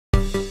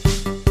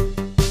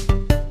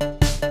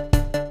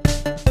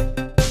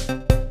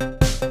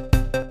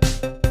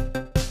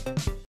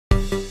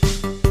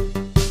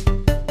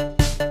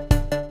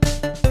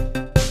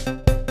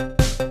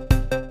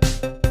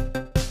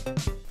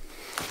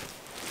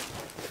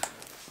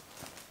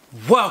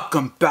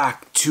Welcome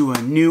back to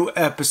a new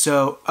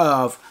episode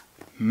of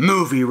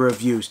Movie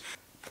Reviews.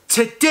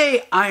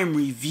 Today I am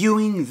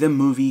reviewing the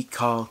movie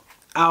called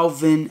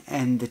Alvin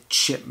and the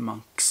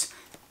Chipmunks.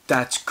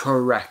 That's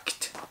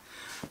correct.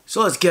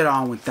 So let's get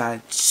on with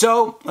that.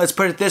 So let's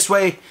put it this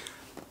way.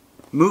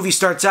 Movie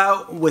starts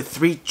out with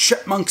 3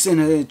 chipmunks in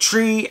a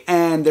tree,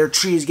 and their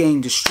tree is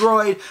getting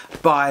destroyed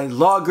by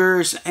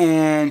loggers,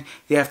 and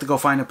they have to go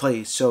find a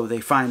place. So they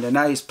find a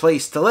nice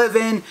place to live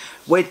in,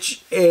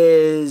 which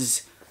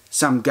is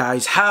some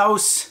guy's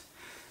house,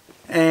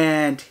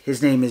 and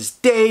his name is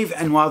Dave.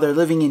 And while they're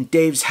living in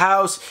Dave's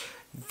house,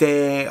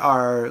 they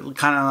are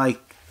kind of like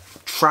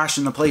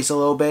trashing the place a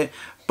little bit.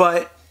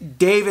 But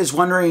Dave is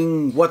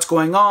wondering what's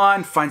going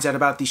on, finds out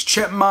about these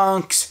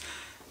chipmunks,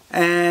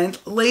 and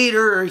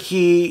later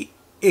he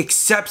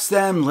accepts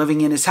them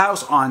living in his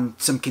house on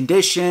some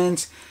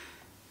conditions.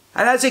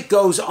 And as it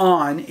goes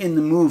on in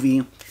the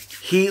movie,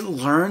 he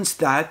learns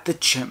that the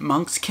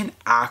chipmunks can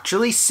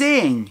actually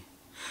sing.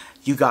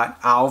 You got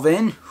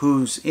Alvin,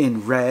 who's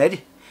in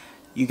red.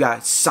 You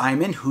got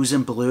Simon, who's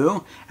in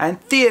blue.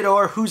 And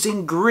Theodore, who's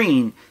in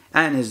green,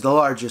 and is the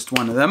largest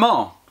one of them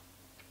all.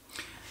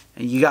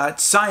 And you got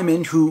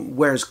Simon, who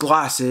wears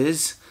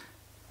glasses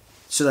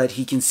so that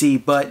he can see.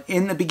 But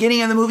in the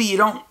beginning of the movie, you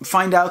don't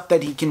find out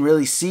that he can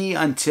really see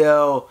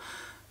until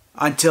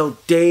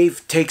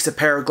Dave takes a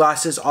pair of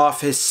glasses off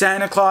his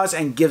Santa Claus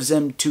and gives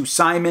them to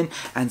Simon,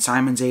 and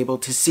Simon's able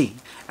to see.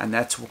 And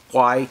that's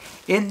why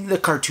in the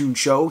cartoon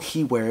show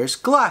he wears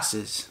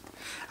glasses.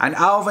 And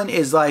Alvin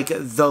is like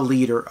the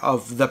leader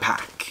of the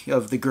pack,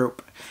 of the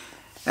group.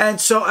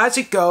 And so as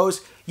it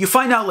goes, you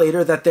find out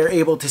later that they're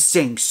able to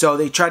sing. So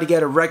they try to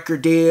get a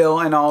record deal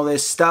and all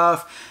this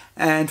stuff.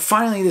 And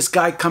finally this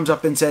guy comes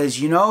up and says,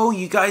 you know,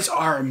 you guys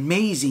are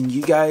amazing.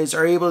 You guys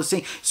are able to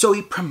sing. So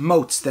he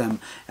promotes them.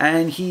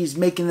 And he's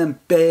making them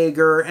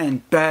bigger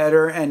and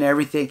better and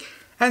everything.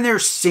 And they're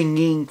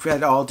singing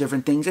at all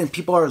different things. And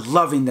people are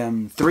loving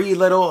them. 3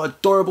 little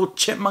adorable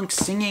chipmunks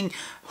singing.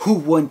 Who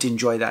wouldn't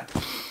enjoy that?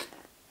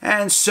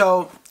 And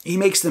so he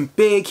makes them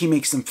big. He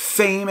makes them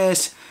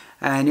famous.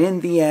 And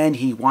in the end,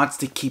 he wants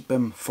to keep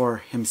them for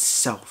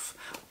himself.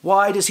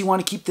 Why does he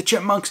want to keep the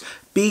chipmunks?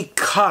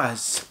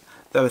 Because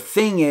the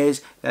thing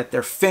is that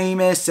they're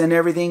famous and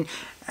everything.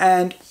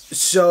 And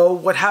so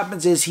what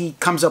happens is he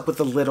comes up with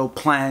a little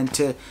plan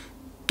to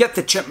get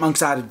the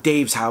chipmunks out of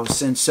Dave's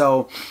house. And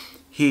so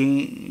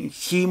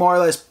he more or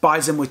less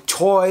buys them with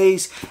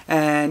toys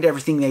and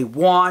everything they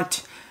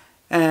want.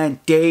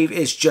 And Dave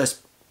is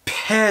just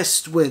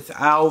pissed with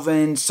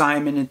Alvin,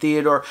 Simon, and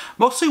Theodore.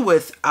 Mostly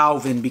with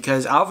Alvin,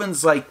 because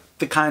Alvin's like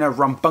the kind of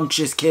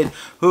rambunctious kid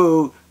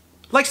who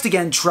likes to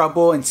get in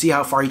trouble and see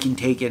how far he can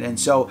take it. And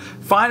so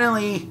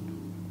finally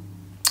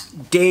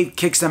Dave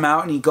kicks them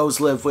out and he goes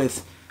live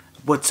with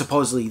what's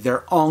supposedly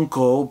their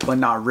uncle, but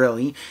not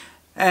really.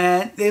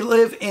 And they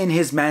live in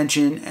his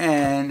mansion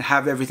and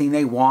have everything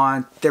they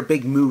want. They're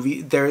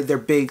they're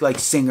big like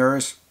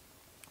singers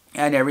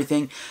and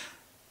everything.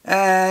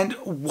 And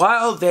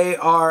while they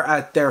are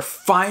at their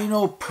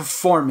final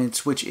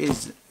performance, which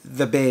is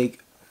the big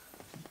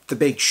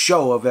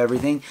show of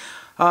everything,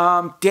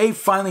 Dave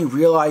finally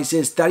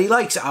realizes that he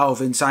likes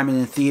Alvin, Simon,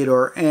 and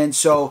Theodore. And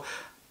so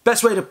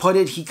best way to put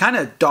it, he kind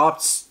of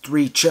adopts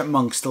 3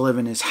 chipmunks to live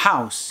in his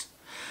house.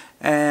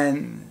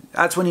 And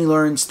that's when he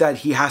learns that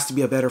he has to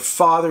be a better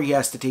father. He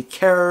has to take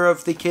care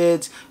of the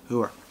kids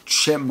who are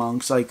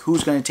chipmunks. Like,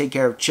 who's going to take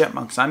care of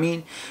chipmunks? I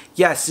mean,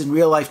 yes, in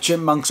real life,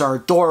 chipmunks are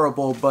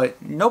adorable,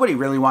 but nobody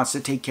really wants to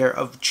take care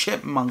of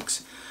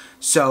chipmunks.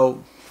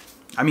 So,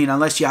 I mean,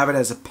 unless you have it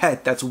as a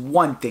pet, that's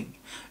one thing.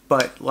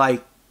 But,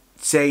 like,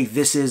 say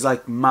this is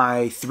like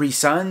my 3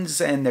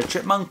 sons and they're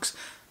chipmunks,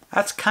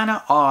 that's kind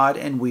of odd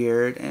and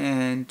weird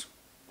and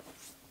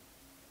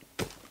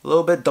a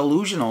little bit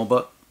delusional,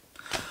 but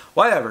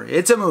whatever.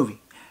 It's a movie.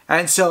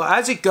 And so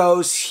as it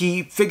goes,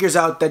 he figures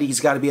out that he's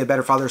got to be a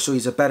better father, so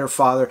he's a better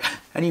father.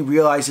 And he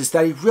realizes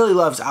that he really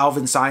loves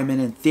Alvin,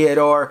 Simon, and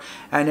Theodore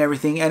and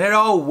everything. And it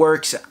all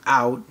works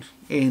out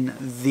in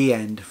the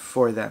end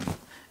for them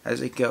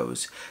as it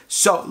goes.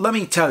 So let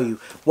me tell you,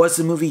 was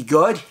the movie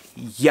good?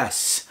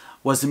 Yes.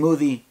 Was the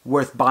movie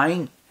worth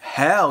buying?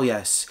 Hell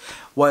yes.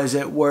 Was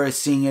it worth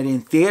seeing it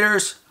in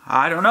theaters?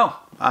 I don't know.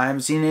 I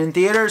haven't seen it in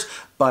theaters,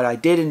 but I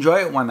did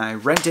enjoy it when I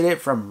rented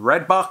it from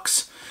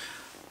Redbox.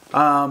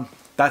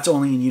 That's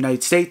only in the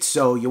United States,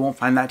 so you won't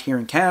find that here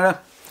in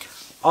Canada.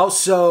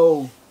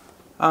 Also,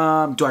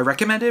 do I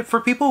recommend it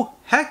for people?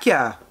 Heck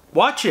yeah.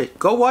 Watch it.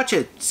 Go watch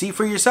it. See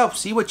for yourself.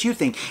 See what you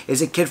think.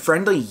 Is it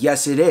kid-friendly?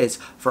 Yes, it is.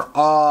 For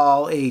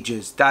all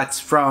ages. That's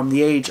from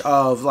the age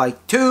of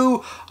like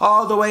 2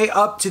 all the way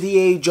up to the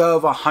age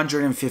of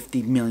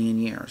 150 million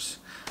years.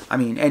 I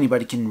mean,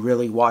 anybody can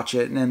really watch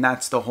it, and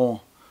that's the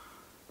whole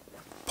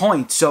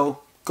point.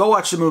 So, go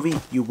watch the movie.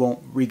 You won't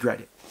regret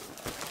it.